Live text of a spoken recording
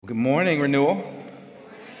Good morning, Renewal.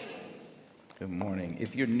 Good morning.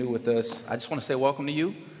 If you're new with us, I just want to say welcome to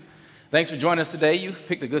you. Thanks for joining us today. You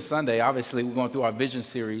picked a good Sunday. Obviously, we're going through our vision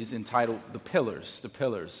series entitled The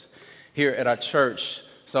Pillars here at our church.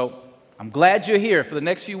 So I'm glad you're here. For the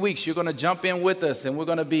next few weeks, you're going to jump in with us, and we're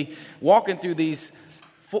going to be walking through these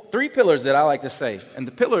three pillars that I like to say. And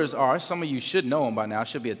the pillars are, some of you should know them by now. It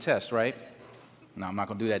should be a test, right? No, I'm not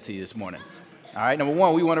going to do that to you this morning. All right, number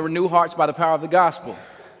one, we want to renew hearts by the power of the gospel.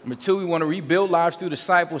 Number two, we want to rebuild lives through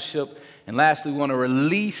discipleship. And lastly, we want to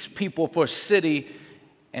release people for city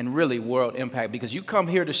and really world impact. Because you come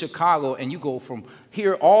here to Chicago and you go from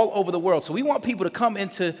here all over the world. So we want people to come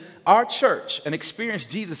into our church and experience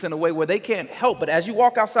Jesus in a way where they can't help but as you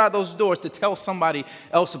walk outside those doors to tell somebody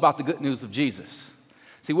else about the good news of Jesus.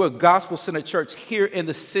 See, we're a gospel-centered church here in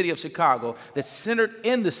the city of Chicago that's centered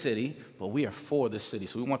in the city, but we are for the city.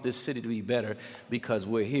 So we want this city to be better because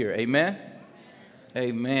we're here. Amen?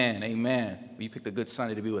 Amen. Amen. You picked a good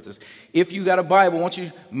Sunday to be with us. If you got a Bible, why don't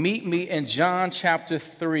you meet me in John chapter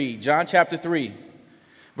 3. John chapter 3,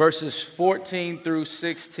 verses 14 through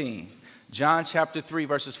 16. John chapter 3,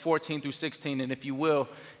 verses 14 through 16. And if you will,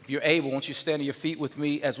 if you're able, won't you stand on your feet with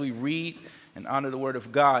me as we read and honor the word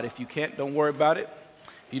of God. If you can't, don't worry about it.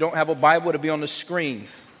 If you don't have a Bible, it'll be on the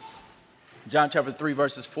screens. John chapter 3,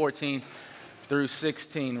 verses 14 through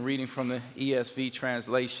 16, reading from the ESV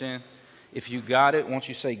translation. If you got it, won't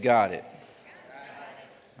you say got it?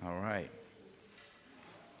 All right.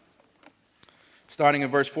 Starting in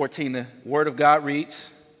verse 14, the word of God reads,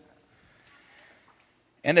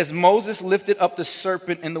 "And as Moses lifted up the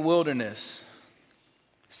serpent in the wilderness,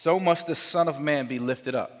 so must the Son of Man be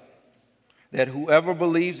lifted up, that whoever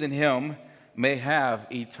believes in him may have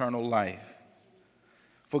eternal life.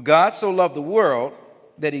 For God so loved the world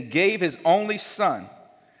that he gave his only Son,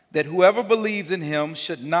 that whoever believes in him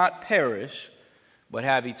should not perish, but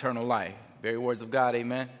have eternal life." Very words of God,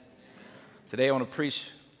 amen? Today I want to preach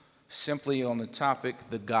simply on the topic,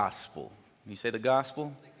 the gospel. You say the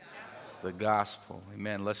gospel? The gospel.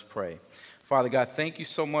 Amen. Let's pray. Father God, thank you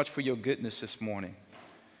so much for your goodness this morning.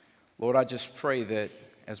 Lord, I just pray that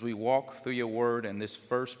as we walk through your word and this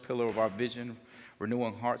first pillar of our vision,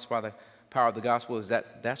 renewing hearts by the power of the gospel, is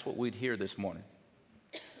that's what we'd hear this morning.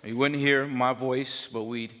 We wouldn't hear my voice, but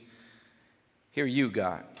we'd hear you,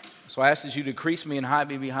 God. So I ask that you decrease me and hide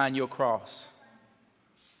me behind your cross.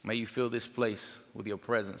 May you fill this place with your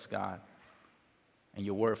presence, God, and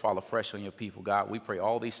your word fall afresh on your people, God. We pray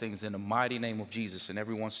all these things in the mighty name of Jesus. And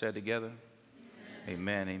everyone said together,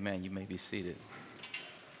 amen, amen. You may be seated.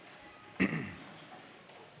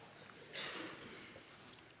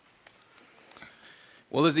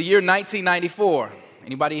 Well, it's the year 1994.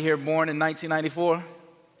 Anybody here born in 1994?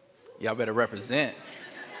 Y'all better represent.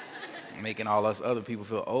 Making all us other people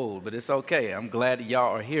feel old, but it's okay. I'm glad that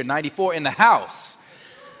y'all are here. 94 in the house.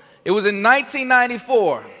 It was in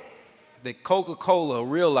 1994 that Coca-Cola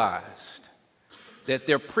realized that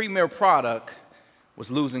their premier product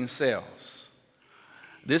was losing sales.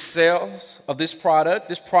 This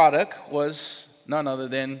product was none other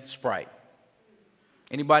than Sprite.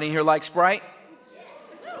 Anybody here like Sprite?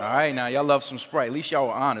 All right, now y'all love some Sprite. At least y'all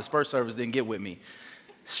were honest. First service didn't get with me.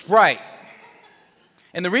 Sprite.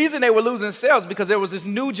 And the reason they were losing sales is because there was this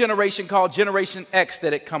new generation called Generation X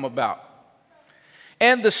that had come about.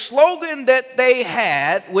 And the slogan that they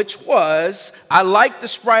had, which was, "I like the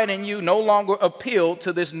Sprite in you," no longer appealed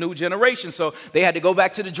to this new generation. So they had to go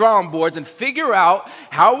back to the drawing boards and figure out,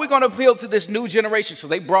 how are we going to appeal to this new generation? So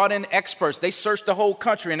they brought in experts. They searched the whole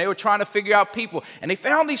country, and they were trying to figure out people. And they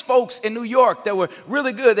found these folks in New York that were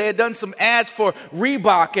really good. They had done some ads for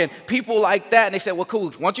Reebok and people like that. And they said, well, cool,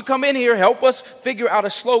 why don't you come in here, help us figure out a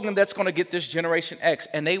slogan that's going to get this Generation X.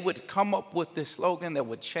 And they would come up with this slogan that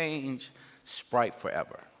would change Sprite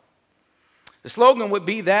forever. The slogan would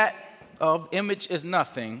be that of image is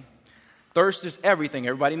nothing, thirst is everything.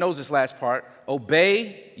 Everybody knows this last part.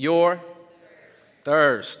 Obey your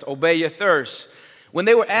thirst. Obey your thirst. When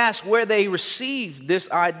they were asked where they received this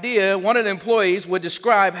idea, one of the employees would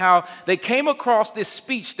describe how they came across this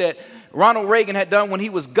speech that Ronald Reagan had done when he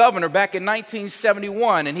was governor back in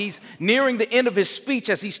 1971. And he's nearing the end of his speech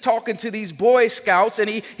as he's talking to these Boy Scouts. And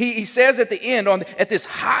he says at the end, at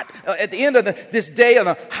the end of this day, on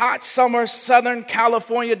a hot summer Southern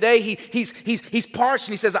California day, he's parched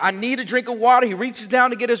and he says, "I need a drink of water." He reaches down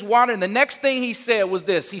to get his water. And the next thing he said was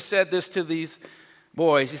this. He said this to these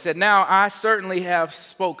boys. He said, "Now, I certainly have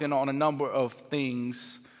spoken on a number of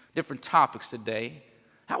things, different topics today.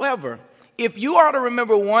 However, if you are to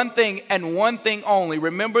remember one thing and one thing only,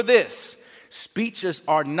 remember this: speeches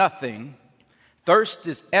are nothing, thirst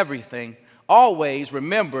is everything. Always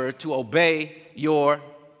remember to obey your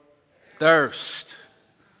thirst.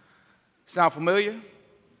 Sound familiar?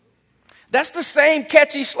 That's the same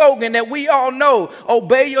catchy slogan that we all know,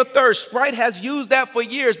 obey your thirst. Sprite has used that for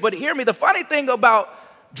years, but hear me, the funny thing about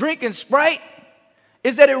drinking Sprite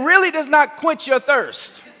is that it really does not quench your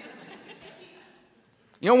thirst.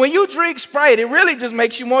 You know, when you drink Sprite, it really just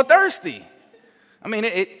makes you more thirsty. I mean,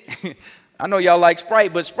 I know y'all like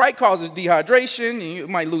Sprite, but Sprite causes dehydration. You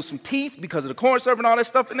might lose some teeth because of the corn syrup and all that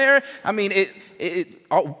stuff in there. I mean,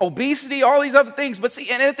 obesity, all these other things. But see,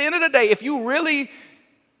 and at the end of the day, if you really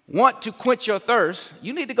want to quench your thirst,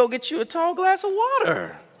 you need to go get you a tall glass of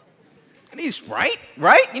water. You need Sprite,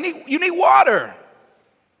 right? You need water.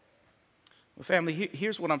 Well, family,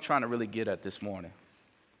 here's what I'm trying to really get at this morning.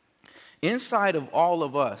 Inside of all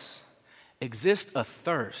of us exists a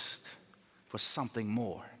thirst for something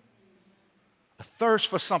more. A thirst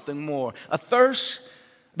for something more. A thirst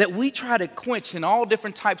that we try to quench in all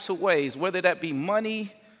different types of ways, whether that be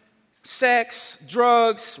money, sex,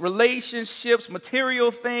 drugs, relationships,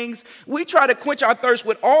 material things. We try to quench our thirst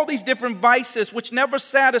with all these different vices which never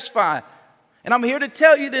satisfy. And I'm here to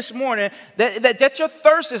tell you this morning that your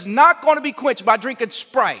thirst is not going to be quenched by drinking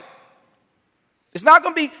Sprite. It's not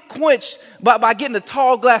going to be quenched by getting a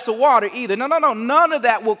tall glass of water either. No. None of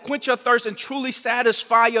that will quench your thirst and truly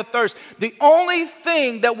satisfy your thirst. The only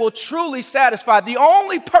thing that will truly satisfy, the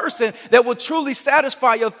only person that will truly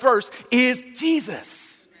satisfy your thirst is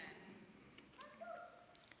Jesus.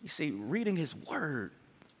 You see, reading his word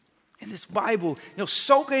in this Bible,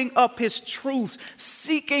 soaking up his truths,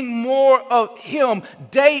 seeking more of him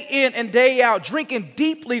day in and day out, drinking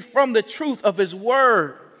deeply from the truth of his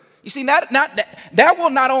word. You see, that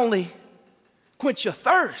will not only quench your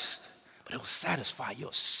thirst, but it will satisfy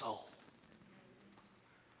your soul.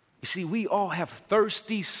 You see, we all have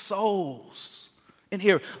thirsty souls in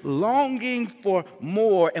here, longing for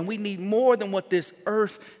more, and we need more than what this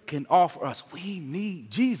earth can offer us. We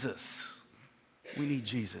need Jesus. We need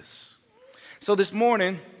Jesus. So this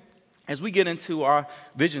morning, as we get into our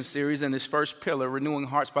vision series and this first pillar, renewing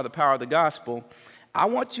hearts by the power of the gospel, I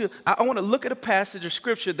want to look at a passage of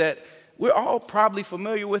scripture that we're all probably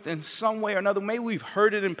familiar with in some way or another. Maybe we've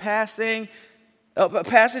heard it in passing, a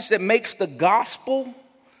passage that makes the gospel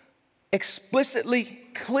explicitly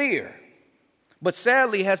clear, but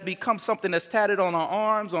sadly has become something that's tatted on our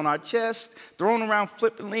arms, on our chest, thrown around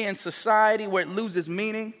flippantly in society where it loses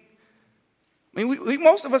meaning. I mean,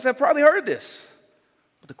 most of us have probably heard this.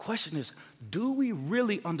 But the question is, do we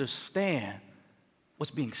really understand what's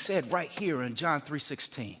being said right here in John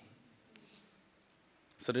 3:16?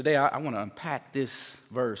 So today I want to unpack this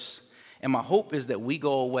verse. And my hope is that we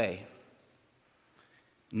go away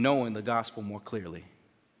knowing the gospel more clearly.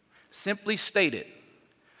 Simply stated,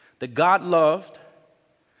 that God loved,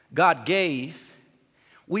 God gave,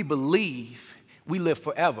 we believe, we live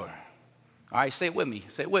forever. All right, say it with me.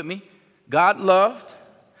 Say it with me. God loved,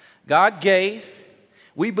 God gave,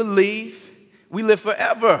 we believe, we live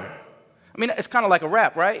forever. I mean, it's kind of like a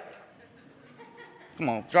rap, right? Come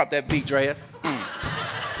on, drop that beat, Drea.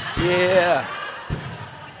 Yeah.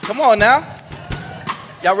 Come on now.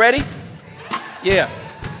 Y'all ready? Yeah.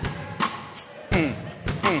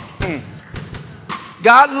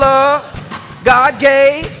 God loved, God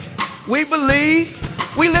gave, we believe,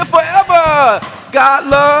 we live forever. God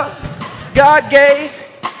loved, God gave,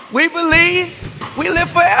 we believe, we live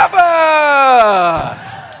forever.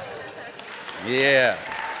 Yeah.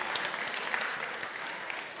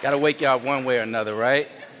 Got to wake y'all up one way or another, right?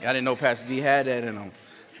 I didn't know Pastor Z had that in him.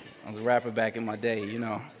 I was a rapper back in my day,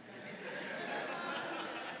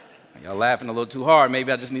 Y'all laughing a little too hard.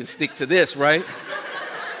 Maybe I just need to stick to this, right?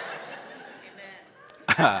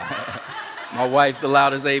 My wife's the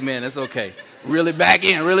loudest amen. It's okay. Really back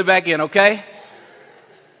in, okay?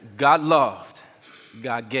 God loved,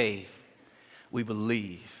 God gave, we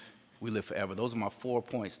believe, we live forever. Those are my 4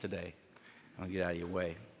 points today. I'll get out of your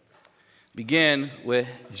way. Begin with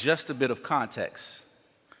just a bit of context.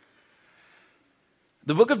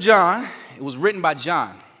 The book of John, it was written by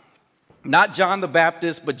John. Not John the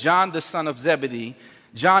Baptist, but John the son of Zebedee.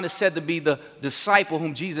 John is said to be the disciple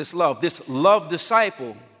whom Jesus loved, this loved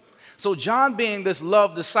disciple. So John, being this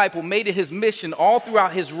loved disciple, made it his mission all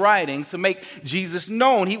throughout his writings to make Jesus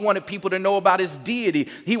known. He wanted people to know about his deity.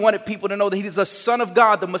 He wanted people to know that he's the Son of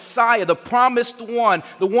God, the Messiah, the promised one,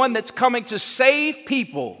 the one that's coming to save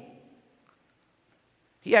people.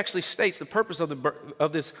 He actually states the purpose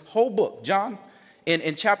of this whole book, John,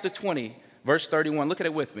 in chapter 20, verse 31. Look at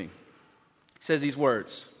it with me. It says these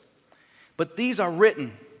words, "But these are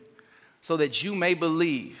written so that you may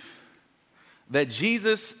believe that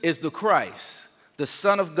Jesus is the Christ, the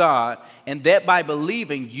Son of God, and that by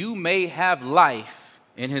believing you may have life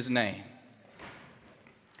in his name."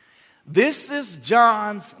 This is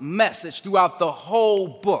John's message throughout the whole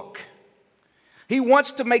book. He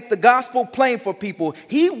wants to make the gospel plain for people.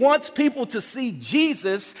 He wants people to see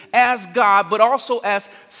Jesus as God, but also as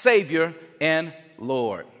Savior and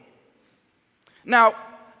Lord. Now,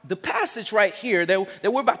 the passage right here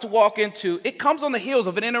that we're about to walk into, it comes on the heels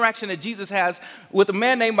of an interaction that Jesus has with a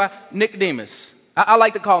man named by Nicodemus. I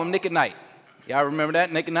like to call him Nick at Night. Y'all remember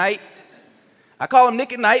that, Nick at Night? I call him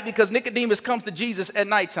Nick at Night because Nicodemus comes to Jesus at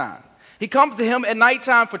nighttime. He comes to him at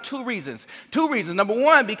nighttime for two reasons. Number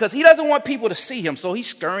one, because he doesn't want people to see him. So he's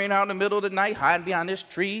scurrying out in the middle of the night, hiding behind this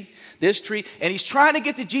tree. And he's trying to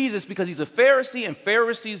get to Jesus because he's a Pharisee, and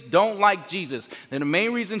Pharisees don't like Jesus. And the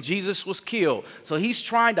main reason Jesus was killed. So he's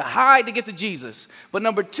trying to hide to get to Jesus. But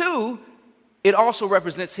number two, it also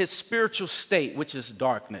represents his spiritual state, which is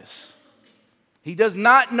darkness. He does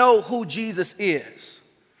not know who Jesus is.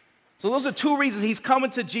 So those are two reasons he's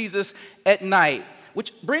coming to Jesus at night,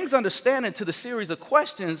 which brings understanding to the series of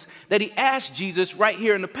questions that he asked Jesus right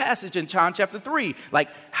here in the passage in John chapter 3. Like,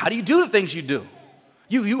 how do you do the things you do?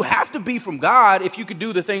 You have to be from God if you could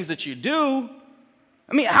do the things that you do.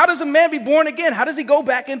 I mean, how does a man be born again? How does he go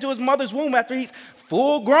back into his mother's womb after he's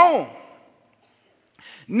full grown?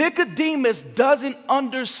 Nicodemus doesn't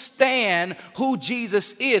understand who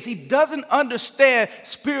Jesus is. He doesn't understand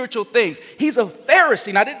spiritual things. He's a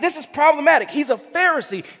Pharisee. Now, this is problematic. He's a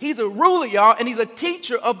Pharisee. He's a ruler, y'all, and he's a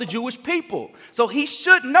teacher of the Jewish people. So he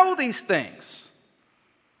should know these things.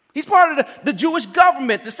 He's part of the Jewish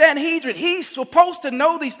government, the Sanhedrin. He's supposed to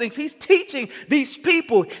know these things. He's teaching these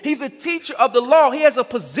people. He's a teacher of the law. He has a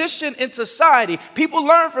position in society. People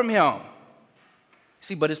learn from him.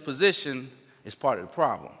 See, but his position is part of the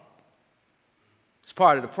problem. It's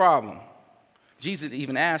part of the problem. Jesus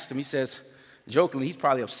even asked him, he says, jokingly, he's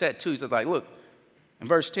probably upset too. He says, like, look, in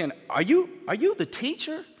verse 10, are you the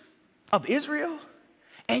teacher of Israel?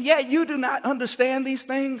 And yet you do not understand these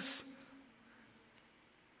things?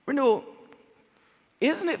 Renewal,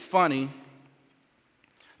 isn't it funny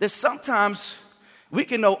that sometimes we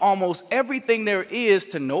can know almost everything there is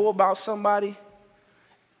to know about somebody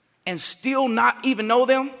and still not even know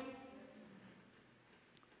them?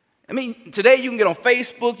 I mean, today you can get on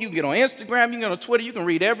Facebook, you can get on Instagram, you can get on Twitter, you can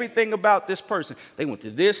read everything about this person. They went to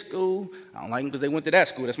this school. I don't like them because they went to that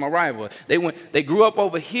school. That's my rival. They grew up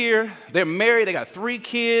over here. They're married. They got 3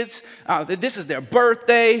 kids. This is their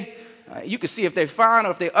birthday. You can see if they're fine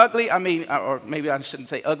or if they're ugly. I mean, or maybe I shouldn't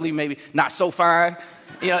say ugly, maybe not so fine.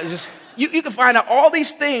 You know, it's just, you can find out all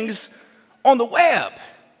these things on the web.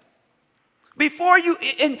 Before you,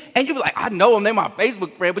 and you're like, I know them, they're my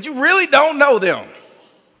Facebook friend, but you really don't know them.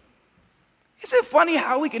 Isn't it funny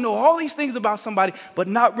how we can know all these things about somebody but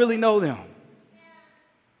not really know them?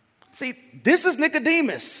 See, this is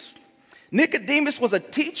Nicodemus. Nicodemus was a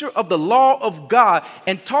teacher of the law of God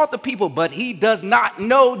and taught the people, but he does not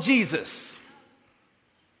know Jesus.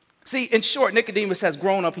 See, in short, Nicodemus has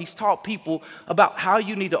grown up. He's taught people about how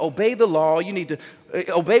you need to obey the law. You need to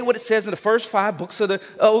obey what it says in the first 5 books of the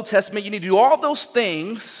Old Testament. You need to do all those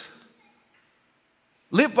things.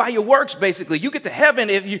 Live by your works, basically. You get to heaven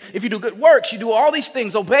if you do good works. You do all these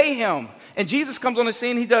things. Obey him. And Jesus comes on the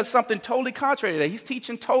scene. He does something totally contrary to that. He's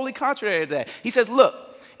teaching totally contrary to that. He says, look,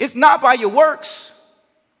 it's not by your works.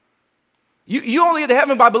 You only get to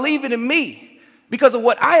heaven by believing in me because of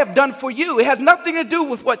what I have done for you. It has nothing to do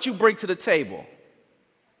with what you bring to the table.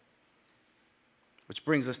 Which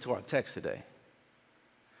brings us to our text today.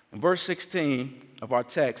 In verse 16 of our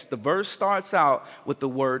text, the verse starts out with the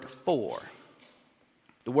word for.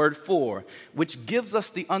 The word for, which gives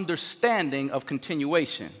us the understanding of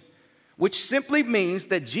continuation, which simply means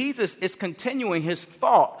that Jesus is continuing his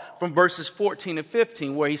thought from verses 14 and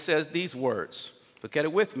 15, where he says these words. Look at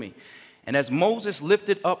it with me. And as Moses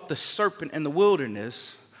lifted up the serpent in the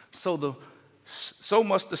wilderness, so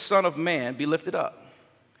must the Son of Man be lifted up,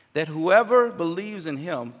 that whoever believes in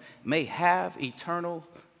him may have eternal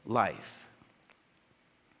life.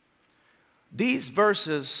 These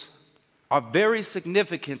verses are very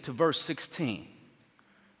significant to verse 16.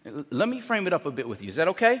 Let me frame it up a bit with you. Is that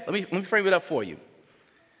okay? Let me frame it up for you.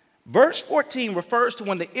 Verse 14 refers to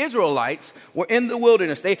when the Israelites were in the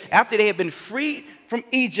wilderness. After they had been freed from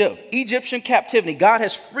Egyptian captivity, God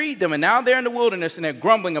has freed them, and now they're in the wilderness, and they're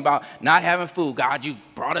grumbling about not having food. God, you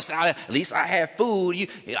brought us out. At least I had food.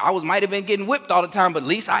 I might have been getting whipped all the time, but at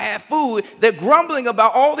least I had food. They're grumbling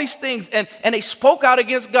about all these things, and they spoke out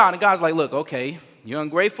against God. And God's like, look, okay, you're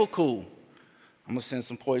ungrateful, cool. I'm going to send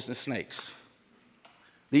some poisonous snakes.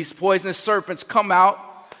 These poisonous serpents come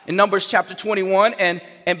out in Numbers chapter 21, and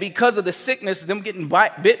because of the sickness, them getting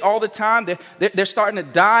bit all the time, they're starting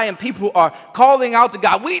to die, and people are calling out to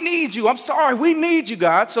God, we need you. I'm sorry, we need you,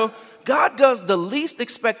 God. So God does the least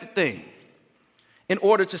expected thing in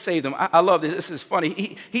order to save them. I love this. This is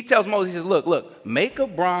funny. He tells Moses, he says, look, make a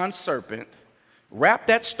bronze serpent, wrap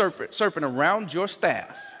that serpent around your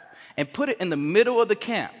staff, and put it in the middle of the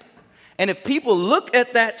camp. And if people look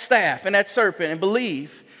at that staff and that serpent and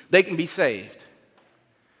believe, they can be saved.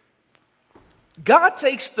 God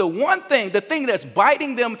takes the one thing, the thing that's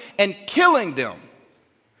biting them and killing them,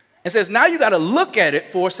 and says, now you got to look at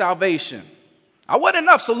it for salvation. I wasn't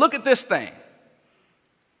enough, so look at this thing.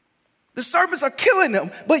 The serpents are killing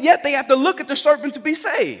them, but yet they have to look at the serpent to be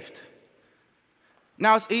saved.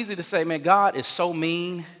 Now, it's easy to say, man, God is so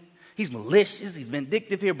mean. He's malicious, he's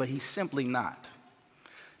vindictive here, but he's simply not.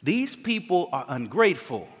 These people are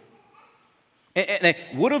ungrateful. And they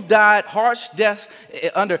would have died harsh deaths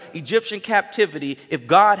under Egyptian captivity if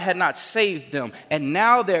God had not saved them. And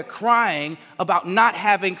now they're crying about not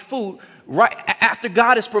having food right after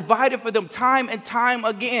God has provided for them time and time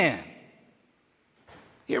again.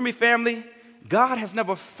 Hear me, family. God has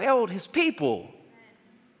never failed his people.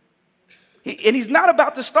 And he's not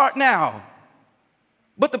about to start now.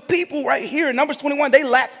 But the people right here in Numbers 21, they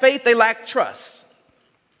lack faith, they lack trust.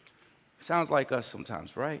 Sounds like us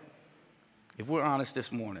sometimes, right? If we're honest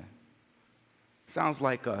this morning, sounds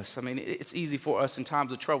like us. I mean, it's easy for us in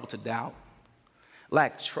times of trouble to doubt,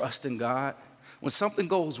 lack trust in God. When something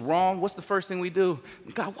goes wrong, what's the first thing we do?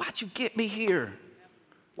 God, why'd you get me here?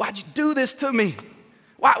 Why'd you do this to me?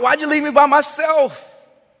 Why'd you leave me by myself?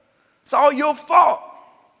 It's all your fault.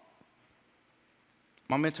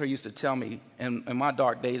 My mentor used to tell me in my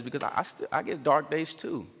dark days, because I get dark days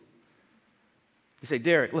too. He said,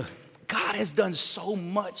 Derek, look, God has done so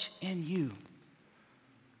much in you.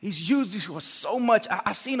 He's used you for so much.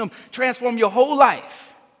 I've seen him transform your whole life.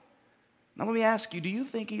 Now let me ask you, do you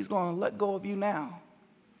think he's going to let go of you now?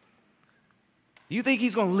 Do you think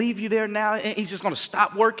he's going to leave you there now and he's just going to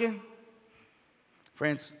stop working?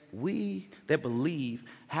 Friends, we that believe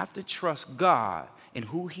have to trust God in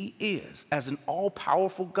who he is as an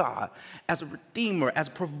all-powerful God, as a redeemer, as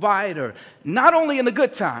a provider, not only in the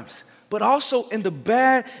good times, but also in the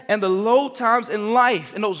bad and the low times in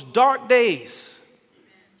life, in those dark days.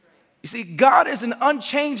 You see, God is an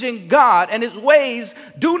unchanging God, and his ways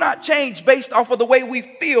do not change based off of the way we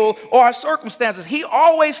feel or our circumstances. He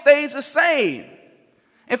always stays the same.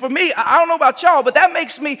 And for me, I don't know about y'all, but that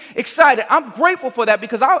makes me excited. I'm grateful for that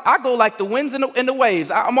because I go like the winds and the waves.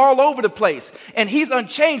 I'm all over the place. And he's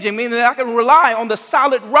unchanging, meaning that I can rely on the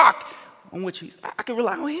solid rock on which I can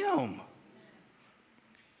rely on him.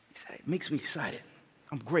 It makes me excited.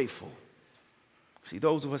 I'm grateful. See,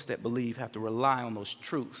 those of us that believe have to rely on those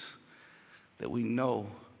truths that we know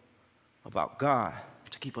about God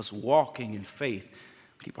to keep us walking in faith,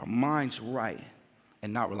 keep our minds right,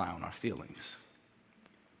 and not rely on our feelings.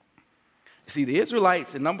 See, the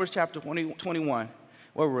Israelites in Numbers chapter 21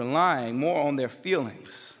 were relying more on their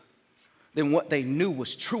feelings than what they knew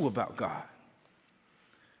was true about God.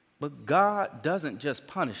 But God doesn't just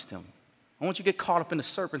punish them. I want you to get caught up in the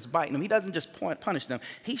serpents biting them. He doesn't just punish them.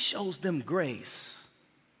 He shows them grace.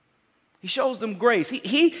 He shows them grace.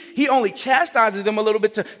 He only chastises them a little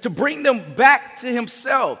bit to bring them back to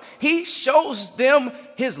himself. He shows them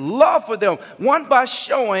his love for them, one by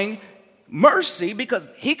showing mercy, because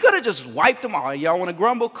he could have just wiped them all. Y'all want to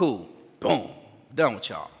grumble? Cool. Boom. Done with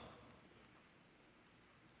y'all.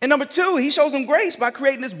 And number two, he shows them grace by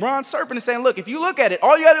creating this bronze serpent and saying, look, if you look at it,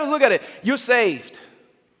 all you got to do is look at it, you're saved.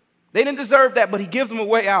 They didn't deserve that, but he gives them a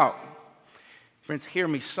way out. Friends, hear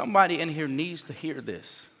me. Somebody in here needs to hear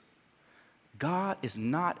this. God is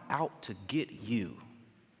not out to get you.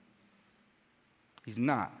 He's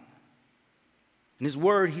not. In his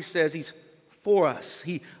word, he says he's for us.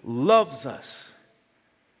 He loves us.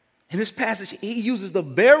 In this passage, he uses the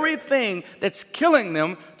very thing that's killing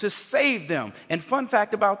them to save them. And fun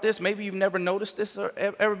fact about this, maybe you've never noticed this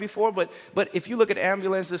ever before, but if you look at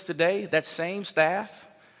ambulances today, that same staff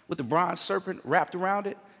with the bronze serpent wrapped around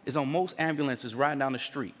it is on most ambulances riding down the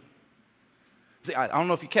street. See, I don't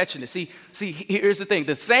know if you're catching it. See, here's the thing.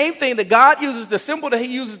 The same thing that God uses, the symbol that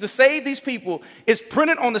he uses to save these people, is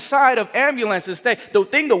printed on the side of ambulances. The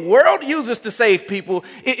thing the world uses to save people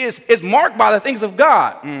is marked by the things of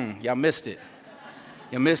God. Y'all missed it.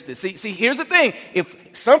 You missed it. See, here's the thing. If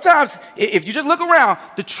you just look around,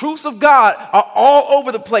 the truths of God are all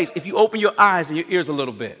over the place if you open your eyes and your ears a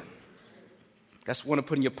little bit. That's one to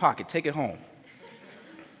put in your pocket. Take it home.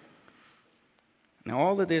 Now,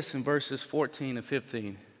 all of this in verses 14 and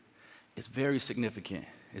 15 is very significant.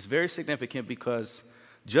 It's very significant because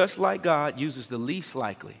just like God uses the least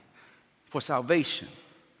likely for salvation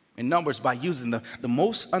in Numbers by using the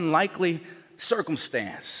most unlikely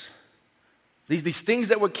circumstance, these things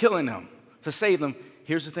that were killing them, to save them,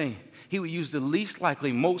 here's the thing. He would use the least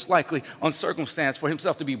likely, most likely on circumstance for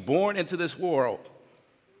himself to be born into this world.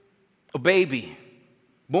 A baby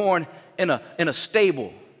born in a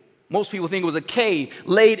stable. Most people think it was a cave,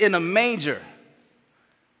 laid in a manger,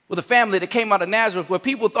 with a family that came out of Nazareth where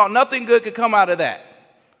people thought nothing good could come out of that.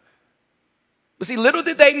 But see, little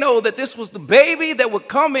did they know that this was the baby that would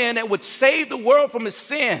come in and would save the world from its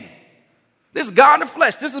sin. This is God in the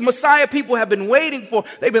flesh. This is Messiah people have been waiting for.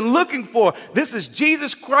 They've been looking for. This is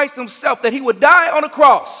Jesus Christ himself, that he would die on a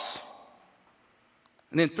cross.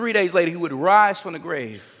 And then 3 days later, he would rise from the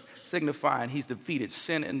grave, signifying he's defeated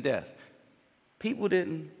sin and death. People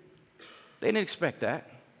didn't expect that.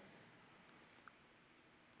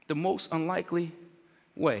 The most unlikely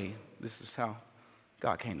way, this is how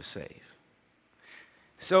God came to save.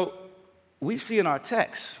 So we see in our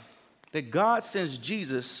text that God sends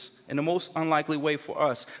Jesus in the most unlikely way for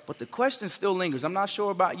us. But the question still lingers. I'm not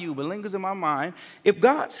sure about you, but lingers in my mind. If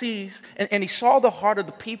God sees, and he saw the heart of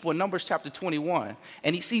the people in Numbers chapter 21,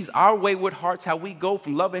 and he sees our wayward hearts, how we go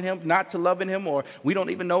from loving him, not to loving him, or we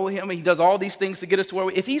don't even know him, and he does all these things to get us to where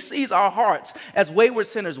if he sees our hearts as wayward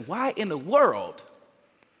sinners, why in the world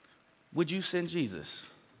would you send Jesus?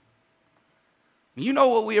 You know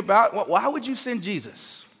what we're about. Why would you send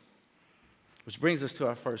Jesus? Which brings us to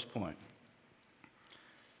our first point.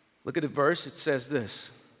 Look at the verse. It says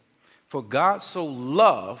this. For God so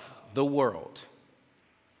loved the world.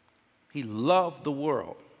 He loved the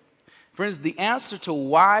world. Friends, the answer to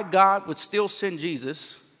why God would still send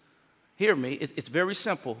Jesus, hear me, it's very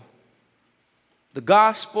simple. The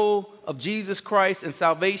gospel of Jesus Christ and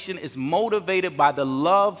salvation is motivated by the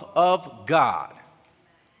love of God.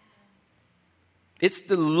 It's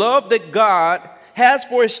the love that God has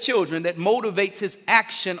for his children that motivates his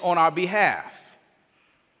action on our behalf.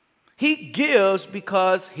 He gives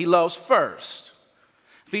because he loves first.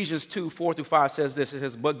 Ephesians 2:4-5 says this. It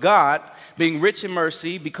says, but God, being rich in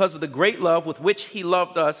mercy, because of the great love with which he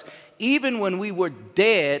loved us, even when we were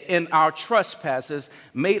dead in our trespasses,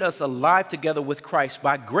 made us alive together with Christ.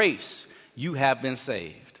 By grace, you have been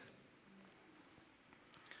saved.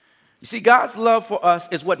 You see, God's love for us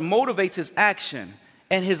is what motivates his action.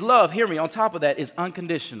 And his love, hear me, on top of that, is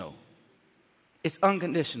unconditional. It's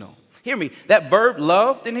unconditional. Hear me, that verb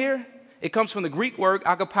loved in here, it comes from the Greek word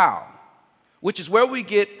agapao, which is where we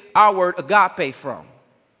get our word agape from,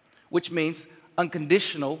 which means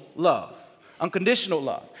unconditional love. Unconditional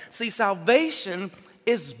love. See, salvation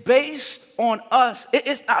is based on us.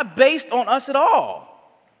 It's not based on us at all.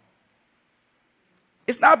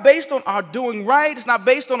 It's not based on our doing right. It's not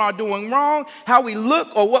based on our doing wrong, how we look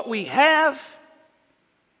or what we have.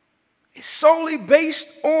 It's solely based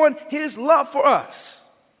on his love for us.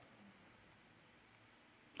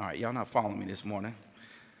 All right, y'all not following me this morning.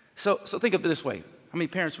 So think of it this way. How many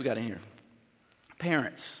parents we got in here?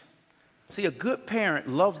 Parents. See, a good parent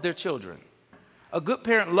loves their children. A good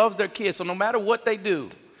parent loves their kids, so no matter what they do,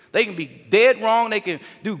 they can be dead wrong, they can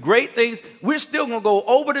do great things, we're still going to go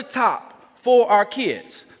over the top for our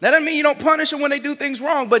kids. That doesn't mean you don't punish them when they do things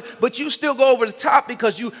wrong, but you still go over the top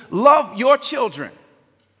because you love your children.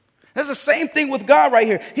 That's the same thing with God right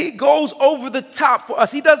here. He goes over the top for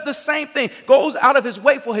us. He does the same thing, goes out of his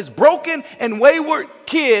way for his broken and wayward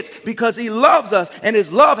kids because he loves us, and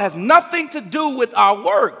his love has nothing to do with our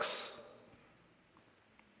works.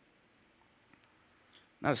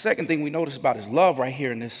 Now, the second thing we notice about his love right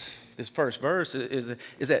here in this first verse is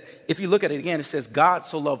that if you look at it again, it says, God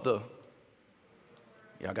so loved the,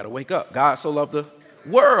 y'all got to wake up. God so loved the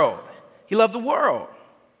world. He loved the world.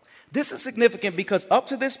 This is significant because up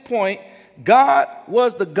to this point, God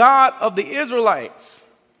was the God of the Israelites.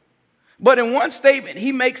 But in one statement,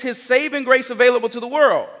 he makes his saving grace available to the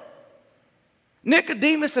world.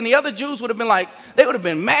 Nicodemus and the other Jews would have been like, they would have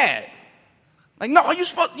been mad. Like, no,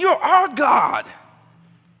 you're our God.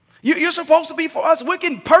 You're supposed to be for us. We're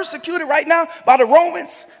getting persecuted right now by the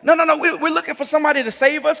Romans. No, we're looking for somebody to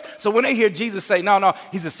save us. So when they hear Jesus say, no,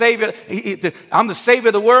 he's the Savior, I'm the Savior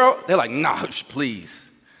of the world, they're like, no, please.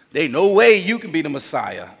 There ain't no way you can be the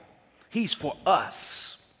Messiah. He's for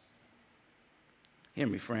us. Hear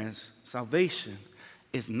me, friends. Salvation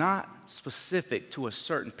is not specific to a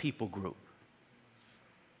certain people group.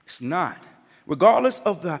 It's not. Regardless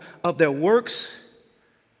of their works,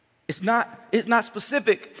 it's not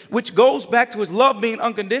specific, which goes back to his love being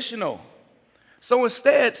unconditional. So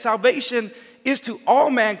instead, salvation is to all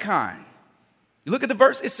mankind. You look at the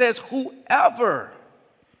verse, it says, whoever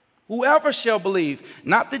shall believe,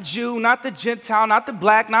 not the Jew, not the Gentile, not the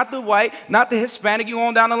black, not the white, not the Hispanic, you go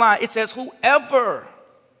on down the line. It says whoever.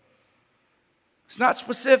 It's not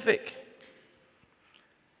specific.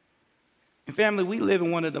 And family, we live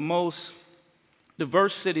in one of the most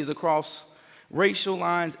diverse cities across racial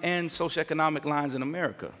lines and socioeconomic lines in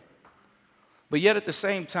America. But yet at the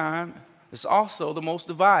same time, it's also the most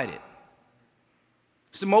divided.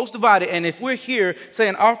 It's the most divided. And if we're here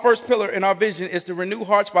saying our first pillar in our vision is to renew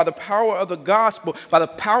hearts by the power of the gospel,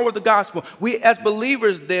 we as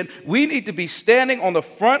believers then, we need to be standing on the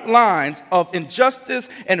front lines of injustice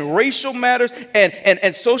and racial matters and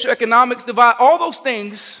socioeconomics divide, all those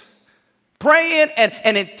things, praying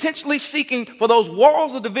and intentionally seeking for those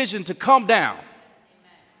walls of division to come down.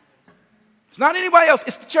 It's not anybody else,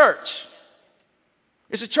 it's the church.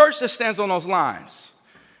 It's the church that stands on those lines.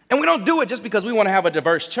 And we don't do it just because we want to have a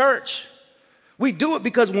diverse church. We do it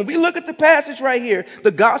because when we look at the passage right here, the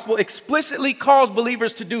gospel explicitly calls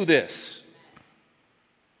believers to do this.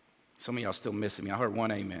 Some of y'all still missing me. I heard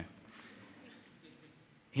one amen.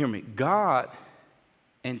 Hear me. God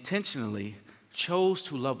intentionally chose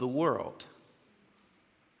to love the world,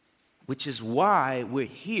 which is why we're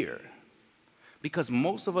here. Because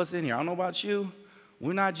most of us in here, I don't know about you,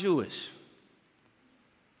 we're not Jewish.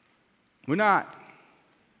 We're not.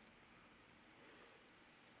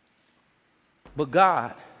 But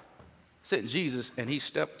God sent Jesus and he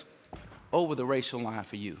stepped over the racial line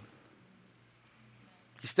for you.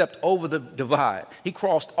 He stepped over the divide. He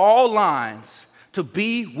crossed all lines to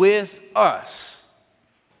be with us.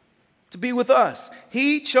 To be with us.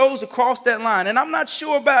 He chose to cross that line. And I'm not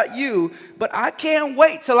sure about you, but I can't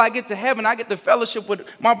wait till I get to heaven. I get to fellowship with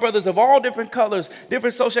my brothers of all different colors,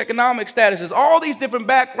 different socioeconomic statuses, all these different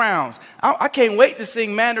backgrounds. I can't wait to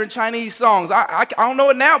sing Mandarin Chinese songs. I don't know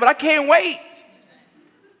it now, but I can't wait.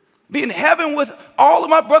 Be in heaven with all of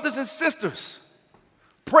my brothers and sisters,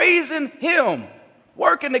 praising him,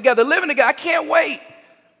 working together, living together. I can't wait.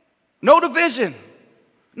 No division.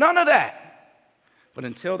 None of that. But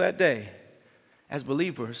until that day, as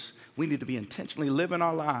believers, we need to be intentionally living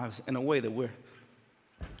our lives in a way that we're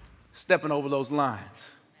stepping over those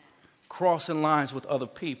lines, crossing lines with other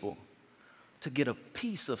people to get a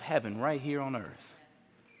piece of heaven right here on earth.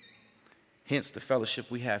 Hence the fellowship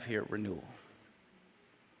we have here at Renewal.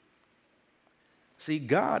 See,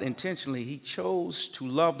 God intentionally, he chose to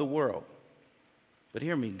love the world. But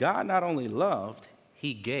hear me, God not only loved,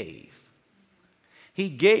 he gave. He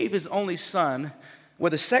gave his only son,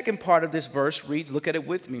 where the second part of this verse reads, look at it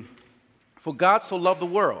with me. For God so loved the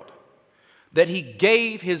world that he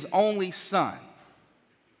gave his only son.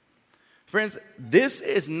 Friends, this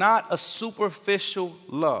is not a superficial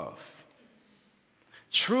love.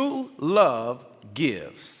 True love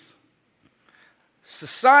gives.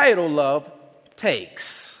 Societal love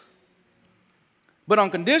takes. But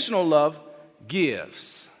unconditional love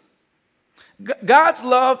gives. God's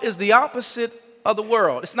love is the opposite of the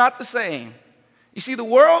world. It's not the same. You see, the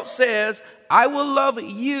world says, I will love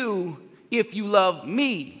you if you love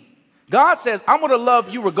me. God says, I'm going to love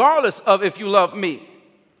you regardless of if you love me.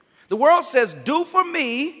 The world says, do for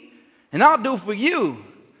me and I'll do for you.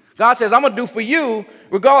 God says, I'm going to do for you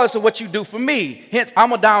regardless of what you do for me. Hence, I'm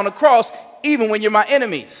going to die on the cross even when you're my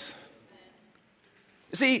enemies.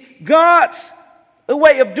 You see, God's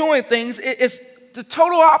way of doing things is the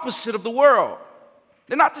total opposite of the world.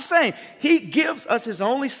 They're not the same. He gives us his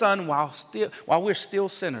only son while we're still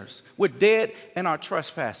sinners. We're dead in our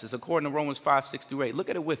trespasses, according to Romans 5:6-8. Look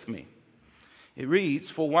at it with me. It reads,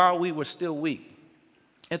 for while we were still weak,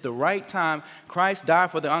 at the right time, Christ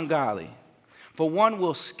died for the ungodly. For one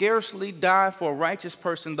will scarcely die for a righteous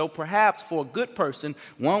person, though perhaps for a good person,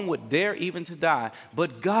 one would dare even to die.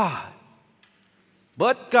 But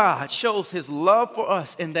God shows his love for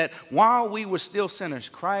us in that while we were still sinners,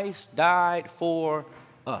 Christ died for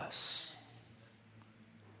us.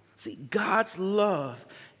 See, God's love,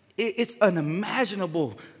 it's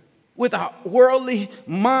unimaginable with our worldly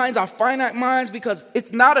minds, our finite minds, because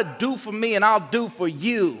it's not a do for me and I'll do for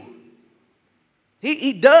you.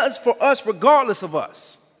 He does for us regardless of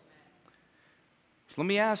us. So let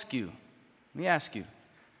me ask you,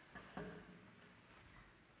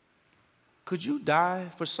 could you die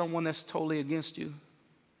for someone that's totally against you?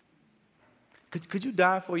 Could you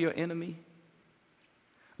die for your enemy?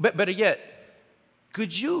 But better yet,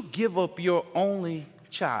 could you give up your only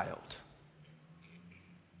child?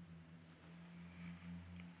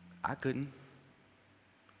 I couldn't.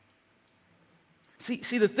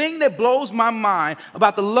 See, the thing that blows my mind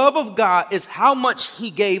about the love of God is how much he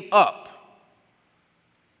gave up.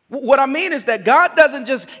 What I mean is that God doesn't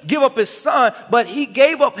just give up his son, but he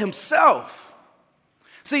gave up himself.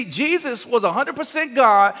 See, Jesus was 100%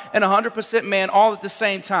 God and 100% man all at the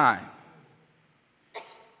same time.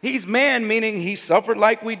 He's man, meaning he suffered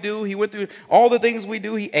like we do. He went through all the things we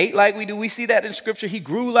do. He ate like we do. We see that in Scripture. He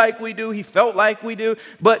grew like we do. He felt like we do.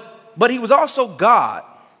 But he was also God,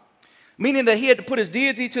 meaning that he had to put his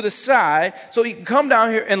deity to the side so he could come down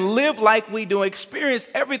here and live like we do, experience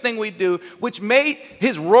everything we do, which made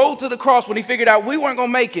his road to the cross when he figured out we weren't going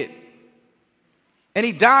to make it. And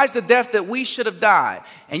he dies the death that we should have died.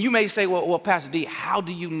 And you may say, well, Pastor D, how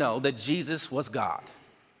do you know that Jesus was God?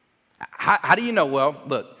 How do you know? Well,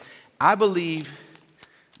 look, I believe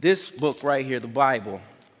this book right here, the Bible,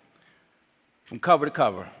 from cover to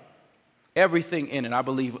cover, everything in it, I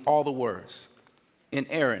believe all the words,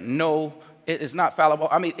 inerrant, no, it's not fallible.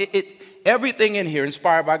 I mean, everything in here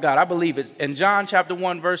inspired by God. I believe it. In John chapter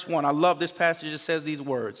 1, verse 1, I love this passage. It says these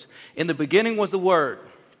words. In the beginning was the Word,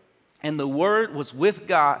 and the Word was with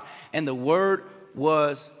God, and the Word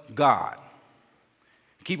was God.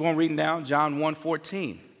 Keep on reading down, John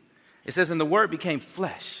 1:14. It says, and the Word became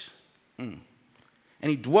flesh, and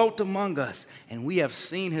he dwelt among us, and we have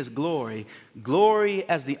seen his glory, glory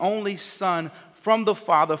as the only Son from the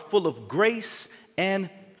Father, full of grace and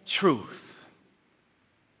truth.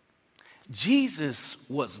 Jesus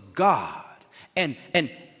was God and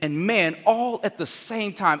man all at the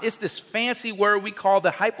same time. It's this fancy word we call the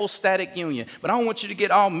hypostatic union, but I don't want you to get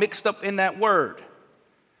all mixed up in that word.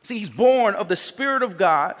 See, he's born of the Spirit of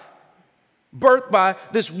God, birthed by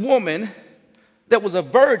this woman that was a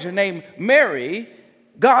virgin named Mary,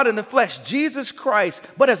 God in the flesh, Jesus Christ.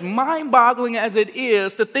 But as mind-boggling as it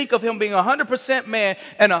is to think of him being 100% man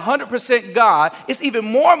and 100% God, it's even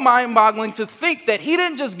more mind-boggling to think that he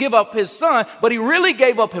didn't just give up his son, but he really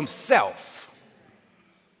gave up himself.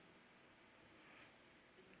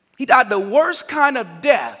 He died the worst kind of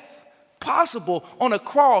death possible on a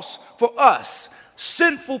cross for us,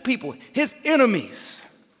 sinful people, his enemies.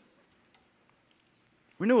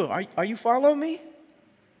 Renewal, are you following me?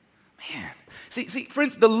 Man, see,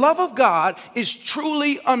 friends, the love of God is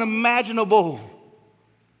truly unimaginable.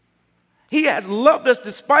 He has loved us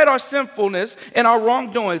despite our sinfulness and our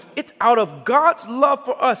wrongdoings. It's out of God's love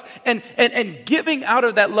for us and giving out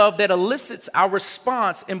of that love that elicits our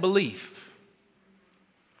response in belief.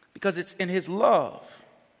 Because it's in his love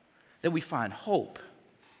that we find hope.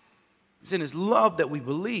 It's in his love that we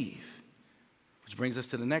believe. Which brings us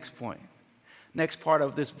to the next point. Next part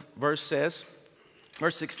of this verse says,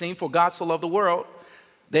 verse 16, for God so loved the world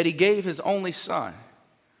that he gave his only son,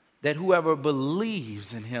 that whoever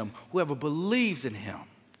believes in him.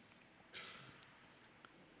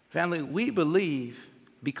 Family, we believe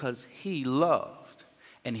because he loved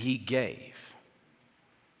and he gave.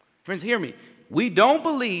 Friends, hear me. We don't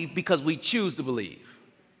believe because we choose to believe.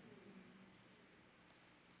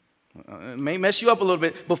 It may mess you up a little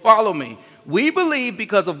bit, but follow me. We believe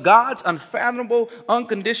because of God's unfathomable,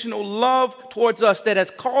 unconditional love towards us that has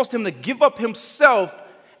caused him to give up himself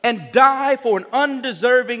and die for an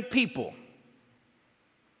undeserving people.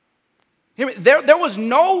 Hear me. There was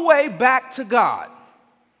no way back to God.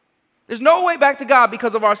 There's no way back to God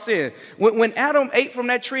because of our sin. When Adam ate from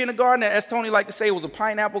that tree in the garden, as Tony liked to say, it was a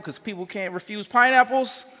pineapple because people can't refuse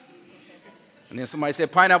pineapples. And then somebody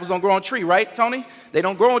said pineapples don't grow on a tree, right, Tony? They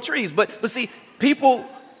don't grow on trees. But see, people,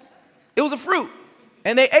 it was a fruit,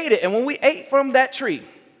 and they ate it. And when we ate from that tree,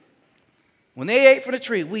 when they ate from the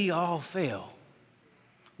tree, we all fell.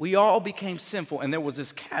 We all became sinful, and there was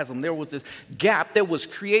this chasm, there was this gap that was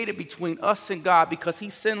created between us and God because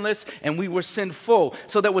he's sinless and we were sinful.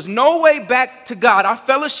 So there was no way back to God. Our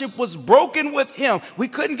fellowship was broken with him. We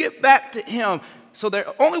couldn't get back to him. So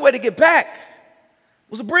the only way to get back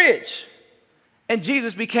was a bridge. And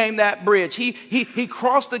Jesus became that bridge. He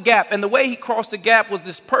crossed the gap. And the way he crossed the gap was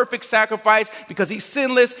this perfect sacrifice because he's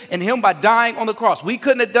sinless and him by dying on the cross. We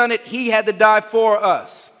couldn't have done it. He had to die for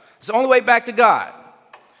us. It's the only way back to God.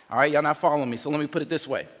 All right, y'all not following me, so let me put it this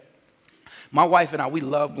way. My wife and I, we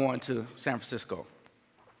love going to San Francisco.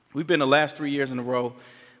 We've been the last 3 years in a row.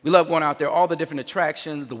 We love going out there, all the different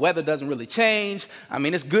attractions. The weather doesn't really change. I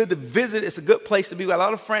mean, it's good to visit. It's a good place to be. We got a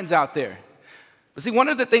lot of friends out there. But see, one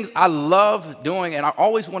of the things I love doing and I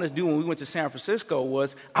always wanted to do when we went to San Francisco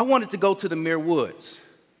was I wanted to go to the Muir Woods.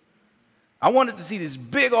 I wanted to see these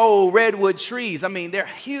big old redwood trees. I mean, they're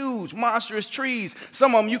huge, monstrous trees.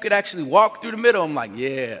 Some of them you could actually walk through the middle. I'm like,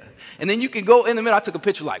 yeah. And then you can go in the middle. I took a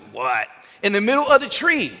picture like, what? In the middle of the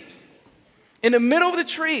tree. In the middle of the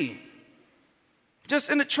tree. Just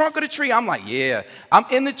in the trunk of the tree. I'm like, yeah, I'm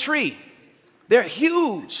in the tree. They're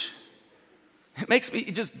huge. It makes me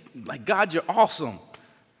just like, God, you're awesome.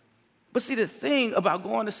 But see, the thing about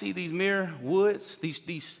going to see these Muir Woods,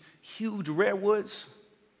 these huge redwoods,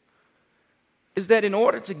 is that in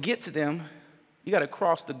order to get to them, you got to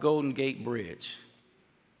cross the Golden Gate Bridge.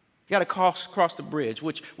 got to cross the bridge,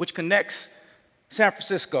 which connects San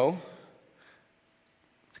Francisco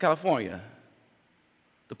to California,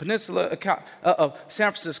 the peninsula of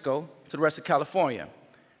San Francisco to the rest of California.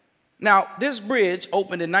 Now, this bridge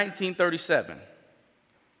opened in 1937.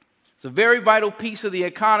 It's a very vital piece of the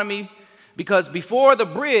economy because before the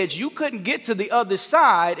bridge, you couldn't get to the other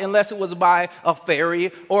side unless it was by a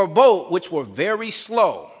ferry or a boat, which were very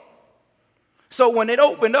slow. So when it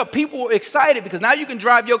opened up, people were excited because now you can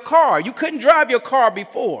drive your car. You couldn't drive your car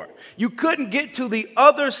before. You couldn't get to the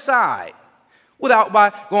other side without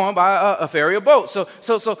going by a ferry or boat.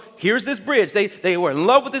 So here's this bridge. They were in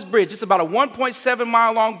love with this bridge. It's about a 1.7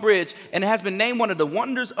 mile long bridge, and it has been named one of the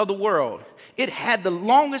wonders of the world. It had the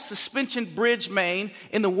longest suspension bridge main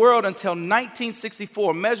in the world until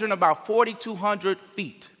 1964, measuring about 4,200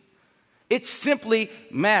 feet. It's simply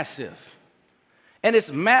massive. And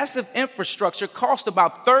its massive infrastructure cost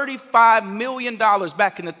about $35 million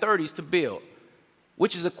back in the 30s to build,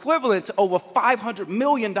 which is equivalent to over $500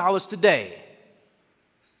 million today.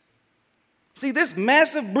 See, this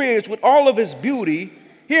massive bridge with all of its beauty,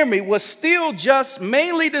 hear me, was still just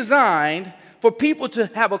mainly designed for people to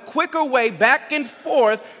have a quicker way back and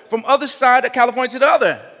forth from other side of California to the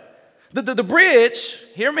other. The bridge,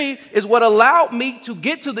 hear me, is what allowed me to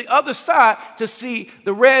get to the other side to see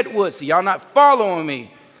the redwoods. See, y'all not following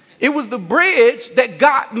me. It was the bridge that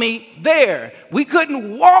got me there. We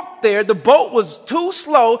couldn't walk there. The boat was too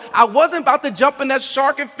slow. I wasn't about to jump in that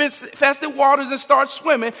shark-infested waters and start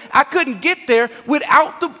swimming. I couldn't get there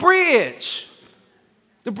without the bridge.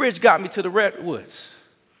 The bridge got me to the redwoods.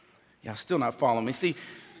 Y'all still not following me. See,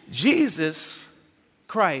 Jesus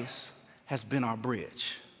Christ has been our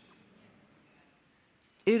bridge.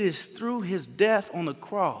 It is through his death on the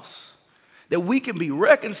cross that we can be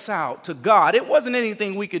reconciled to God. It wasn't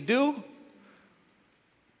anything we could do.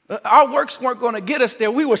 Our works weren't going to get us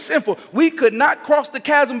there. We were sinful. We could not cross the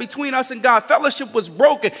chasm between us and God. Fellowship was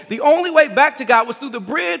broken. The only way back to God was through the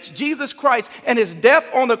bridge, Jesus Christ, and his death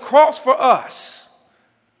on the cross for us.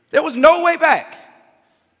 There was no way back.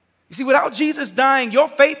 You see, without Jesus dying, your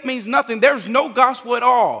faith means nothing. There's no gospel at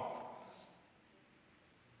all.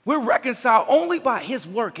 We're reconciled only by his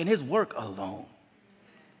work and his work alone.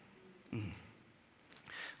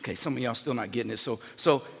 Okay, some of y'all still not getting it.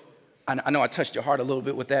 So I know I touched your heart a little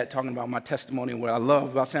bit with that, talking about my testimony and what I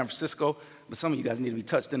love about San Francisco. But some of you guys need to be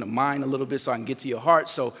touched in the mind a little bit so I can get to your heart.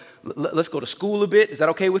 So let's go to school a bit. Is that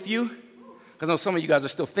okay with you? Because I know some of you guys are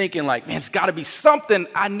still thinking like, man, it's got to be something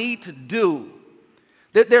I need to do.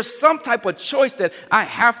 There's some type of choice that I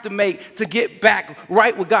have to make to get back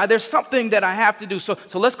right with God. There's something that I have to do. So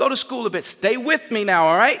let's go to school a bit. Stay with me now,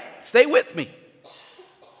 all right? Stay with me.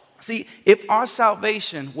 See, if our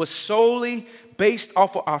salvation was solely based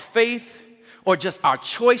off of our faith or just our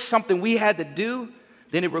choice, something we had to do,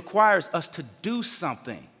 then it requires us to do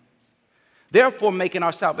something. Therefore, making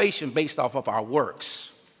our salvation based off of our works.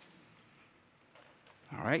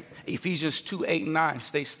 All right? Ephesians 2:8-9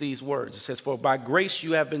 states these words. It says, "For by grace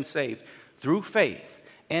you have been saved through faith.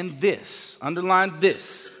 And this," underline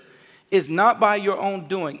this, "is not by your own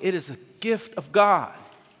doing. It is a gift of God,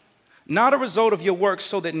 not a result of your works,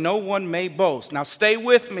 so that no one may boast." Now stay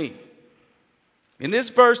with me. In this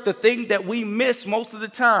verse, the thing that we miss most of the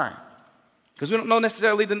time, because we don't know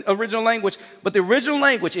necessarily the original language, but the original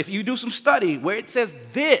language, if you do some study, where it says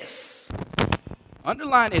this,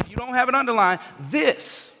 underline it, if you don't have it underlined,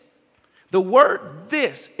 this. The word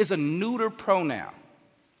 "this" is a neuter pronoun.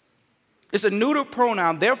 It's a neuter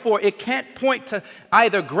pronoun, therefore it can't point to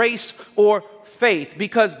either grace or faith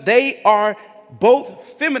because they are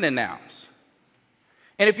both feminine nouns.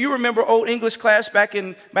 And if you remember old English class back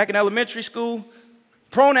in elementary school,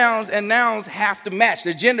 pronouns and nouns have to match.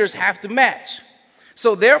 The genders have to match.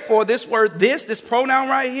 So therefore, this word this pronoun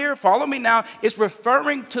right here, follow me now, is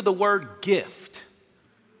referring to the word gift.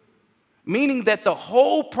 Meaning that the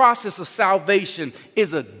whole process of salvation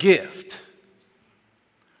is a gift.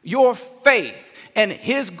 Your faith and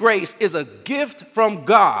his grace is a gift from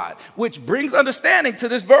God, which brings understanding to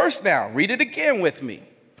this verse now. Read it again with me.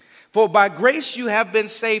 "For by grace you have been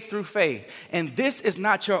saved through faith, and this is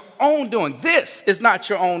not your own doing." This is not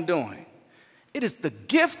your own doing. It is the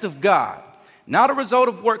gift of God, not a result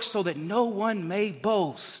of works, so that no one may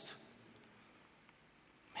boast.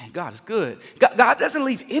 Man, God is good. God doesn't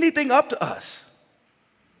leave anything up to us.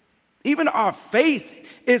 Even our faith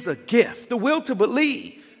is a gift, the will to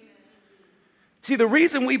believe. See, the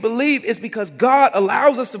reason we believe is because God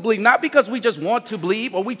allows us to believe, not because we just want to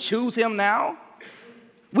believe or we choose him now.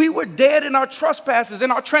 We were dead in our trespasses, in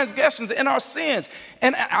our transgressions, in our sins.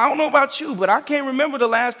 And I don't know about you, but I can't remember the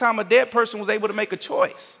last time a dead person was able to make a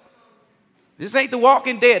choice. This ain't The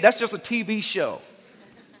Walking Dead. That's just a TV show.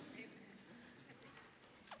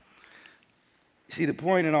 See, the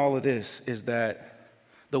point in all of this is that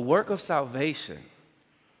the work of salvation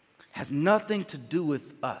has nothing to do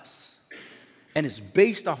with us. And it's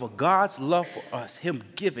based off of God's love for us, him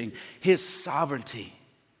giving his sovereignty.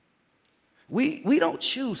 We don't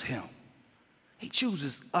choose him. He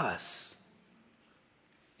chooses us.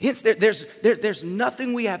 Hence, there's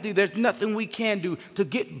nothing we have to do. There's nothing we can do to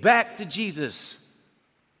get back to Jesus.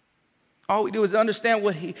 All we do is understand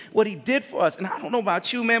what he did for us. And I don't know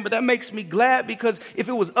about you, man, but that makes me glad, because if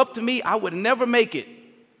it was up to me, I would never make it.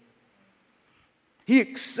 He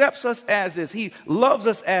accepts us as is. He loves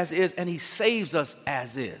us as is, and he saves us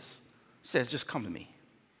as is. He says, just come to me.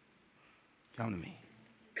 Come to me.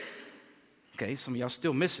 Okay, some of y'all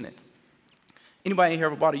still missing it. Anybody in here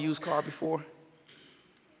ever bought a used car before?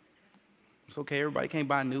 It's okay, everybody can't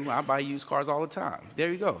buy new. I buy used cars all the time.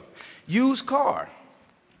 There you go. Used car.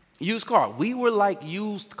 Used car. We were like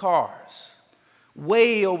used cars.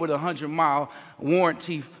 Way over the 100-mile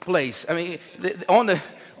warranty place. I mean,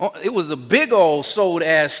 it was a big old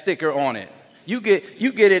sold-ass sticker on it. You get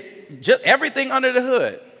it, just everything under the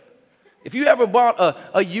hood. If you ever bought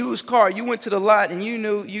a used car, you went to the lot and you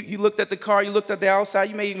knew, you looked at the car, you looked at the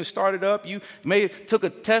outside, you may even start it up, you may have took a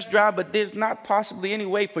test drive, but there's not possibly any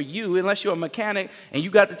way for you, unless you're a mechanic and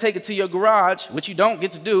you got to take it to your garage, which you don't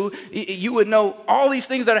get to do, you would know all these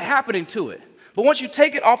things that are happening to it. But once you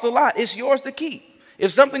take it off the lot, it's yours to keep.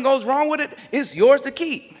 If something goes wrong with it, it's yours to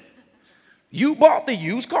keep. You bought the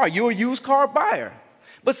used car. You're a used car buyer.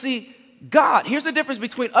 But see, God, here's the difference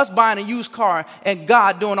between us buying a used car and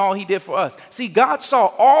God doing all he did for us. See, God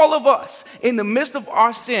saw all of us in the midst of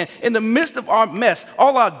our sin, in the midst of our mess,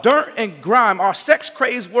 all our dirt and grime, our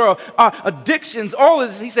sex-crazed world, our addictions, all of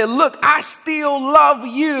this. He said, look, I still love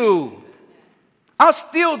you. I'll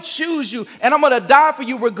still choose you, and I'm going to die for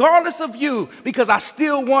you regardless of you, because I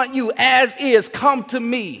still want you as is. Come to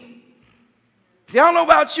me. See, I don't know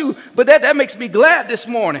about you, but that makes me glad this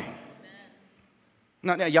morning.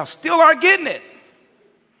 Now, y'all still aren't getting it.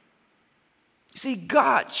 See,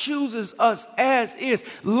 God chooses us as is,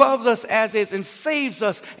 loves us as is, and saves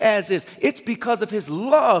us as is. It's because of his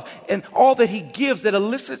love and all that he gives that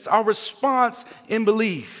elicits our response in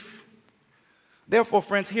belief. Therefore,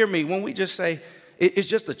 friends, hear me. When we just say it's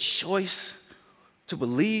just a choice to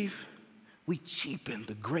believe, we cheapen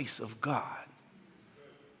the grace of God.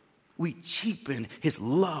 We cheapen his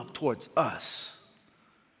love towards us.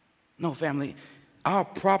 No, family. Our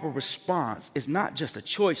proper response is not just a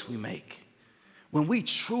choice we make. When we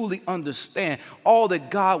truly understand all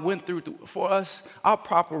that God went through for us, our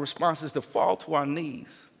proper response is to fall to our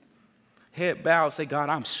knees, head bowed, say, God,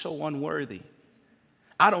 I'm so unworthy.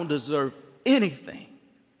 I don't deserve anything.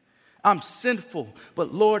 I'm sinful,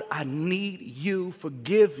 but Lord, I need you.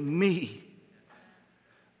 Forgive me.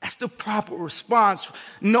 That's the proper response,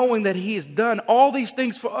 knowing that he has done all these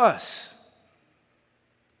things for us.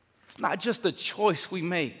 It's not just a choice we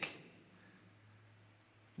make,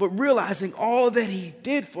 but realizing all that he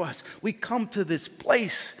did for us, we come to this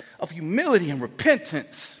place of humility and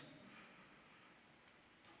repentance.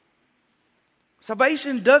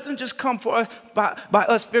 Salvation doesn't just come for us by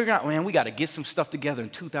us figuring out, man, we got to get some stuff together in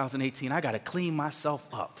 2018. I got to clean myself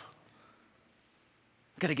up.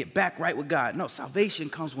 I got to get back right with God. No, salvation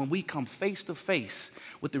comes when we come face to face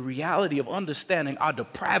with the reality of understanding our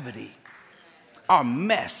depravity, our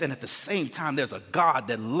mess, and at the same time, there's a God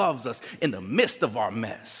that loves us in the midst of our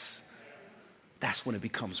mess. That's when it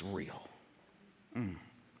becomes real.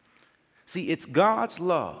 See, it's God's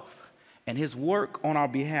love and his work on our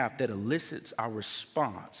behalf that elicits our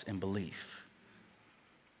response and belief.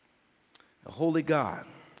 A holy God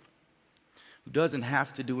who doesn't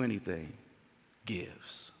have to do anything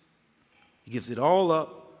gives. He gives it all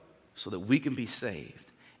up so that we can be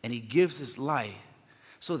saved. And he gives his life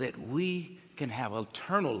so that we can have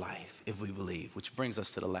eternal life if we believe, which brings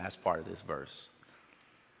us to the last part of this verse.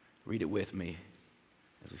 Read it with me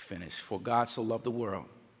as we finish. For God so loved the world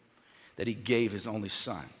that he gave his only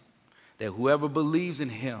son, that whoever believes in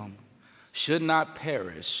him should not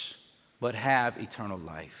perish, but have eternal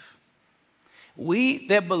life. We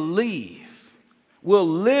that believe will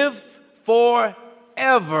live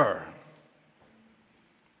forever.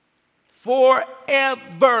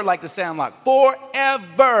 Forever, like the sound like,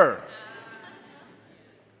 forever.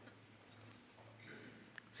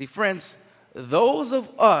 See, friends, those of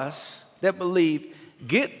us that believe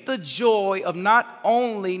get the joy of not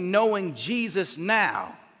only knowing Jesus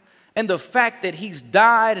now and the fact that he's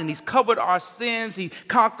died and he's covered our sins, he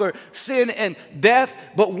conquered sin and death,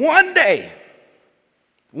 but one day,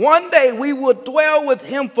 One day we will dwell with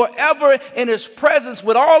him forever in his presence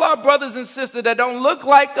with all our brothers and sisters that don't look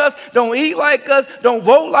like us, don't eat like us, don't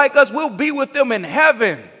vote like us. We'll be with them in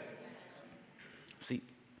heaven. See,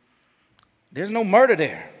 there's no murder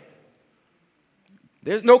there.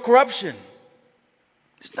 There's no corruption.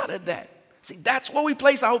 There's none of that. See, that's where we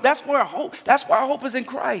place our hope. That's why our hope is in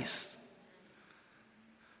Christ.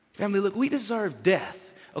 Family, look, we deserve death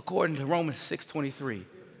according to Romans 6:23.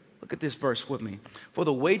 Look at this verse with me. For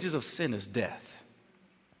the wages of sin is death.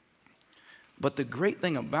 But the great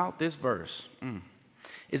thing about this verse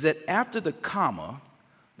is that after the comma,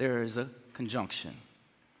 there is a conjunction.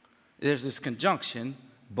 There's this conjunction,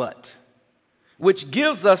 but, which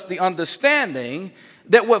gives us the understanding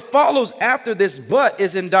that what follows after this but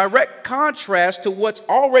is in direct contrast to what's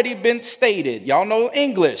already been stated. Y'all know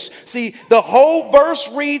English. See, the whole verse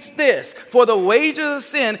reads this: for the wages of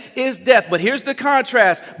sin is death. But here's the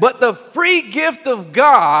contrast. But the free gift of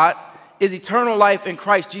God is eternal life in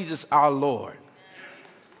Christ Jesus our Lord.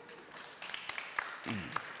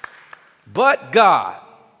 But God.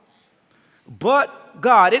 But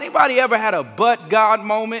God. Anybody ever had a but God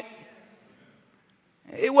moment?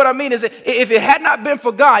 What I mean is that if it had not been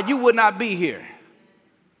for God, you would not be here.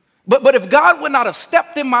 But if God would not have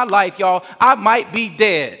stepped in my life, y'all, I might be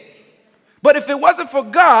dead. But if it wasn't for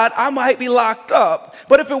God, I might be locked up.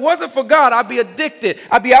 But if it wasn't for God, I'd be addicted.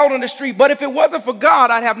 I'd be out on the street. But if it wasn't for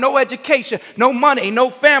God, I'd have no education, no money, no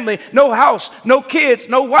family, no house, no kids,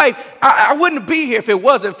 no wife. I wouldn't be here if it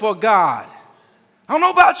wasn't for God. I don't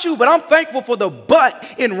know about you, but I'm thankful for the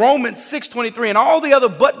but in Romans 6:23 and all the other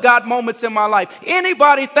but God moments in my life.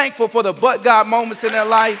 Anybody thankful for the but God moments in their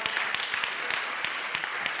life?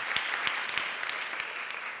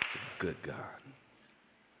 Good God.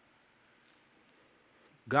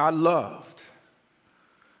 God loved.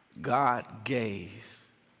 God gave.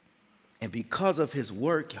 And because of his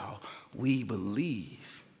work, y'all, we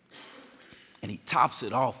believe. And he tops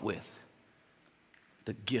it off with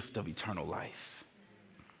the gift of eternal life.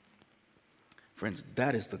 Friends,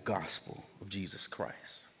 that is the gospel of Jesus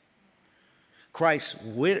Christ. Christ,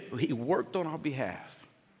 he worked on our behalf.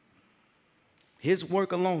 His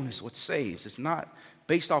work alone is what saves. It's not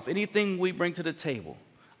based off anything we bring to the table.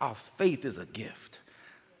 Our faith is a gift.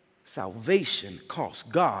 Salvation costs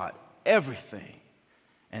God everything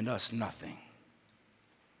and us nothing.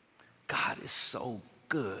 God is so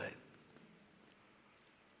good.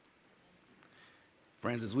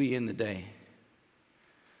 Friends, as we end the day,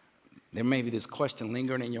 there may be this question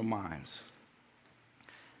lingering in your minds.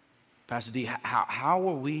 Pastor D, how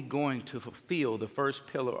are we going to fulfill the first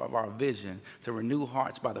pillar of our vision to renew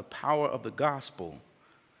hearts by the power of the gospel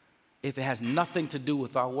if it has nothing to do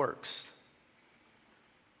with our works?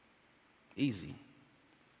 Easy.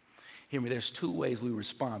 Hear me, there's two ways we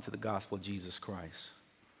respond to the gospel of Jesus Christ.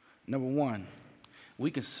 Number one,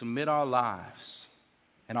 we can submit our lives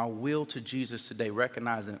and our will to Jesus today,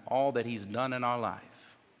 recognizing all that he's done in our life.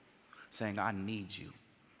 Saying, I need you.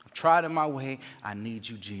 I've tried it my way. I need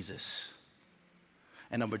you, Jesus.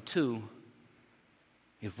 And number two,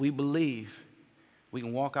 if we believe, we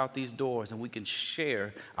can walk out these doors and we can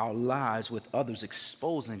share our lives with others,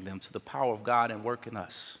 exposing them to the power of God and work in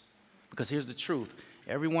us. Because here's the truth.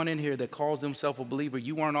 Everyone in here that calls themselves a believer,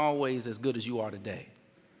 you weren't always as good as you are today.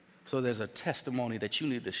 So there's a testimony that you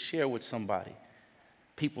need to share with somebody.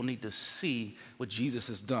 People need to see what Jesus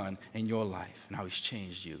has done in your life and how he's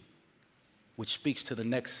changed you. Which speaks to the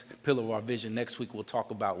next pillar of our vision next week we'll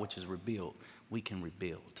talk about, which is rebuild. We can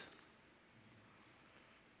rebuild.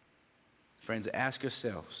 Friends, ask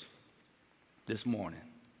yourselves this morning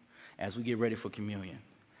as we get ready for communion,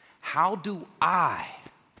 how do I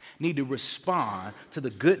need to respond to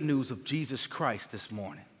the good news of Jesus Christ this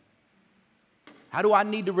morning? How do I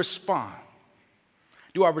need to respond?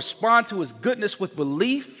 Do I respond to his goodness with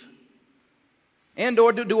belief? And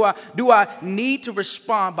or do I need to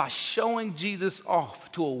respond by showing Jesus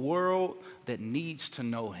off to a world that needs to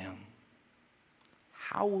know him?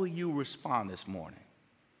 How will you respond this morning?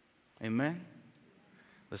 Amen?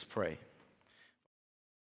 Let's pray.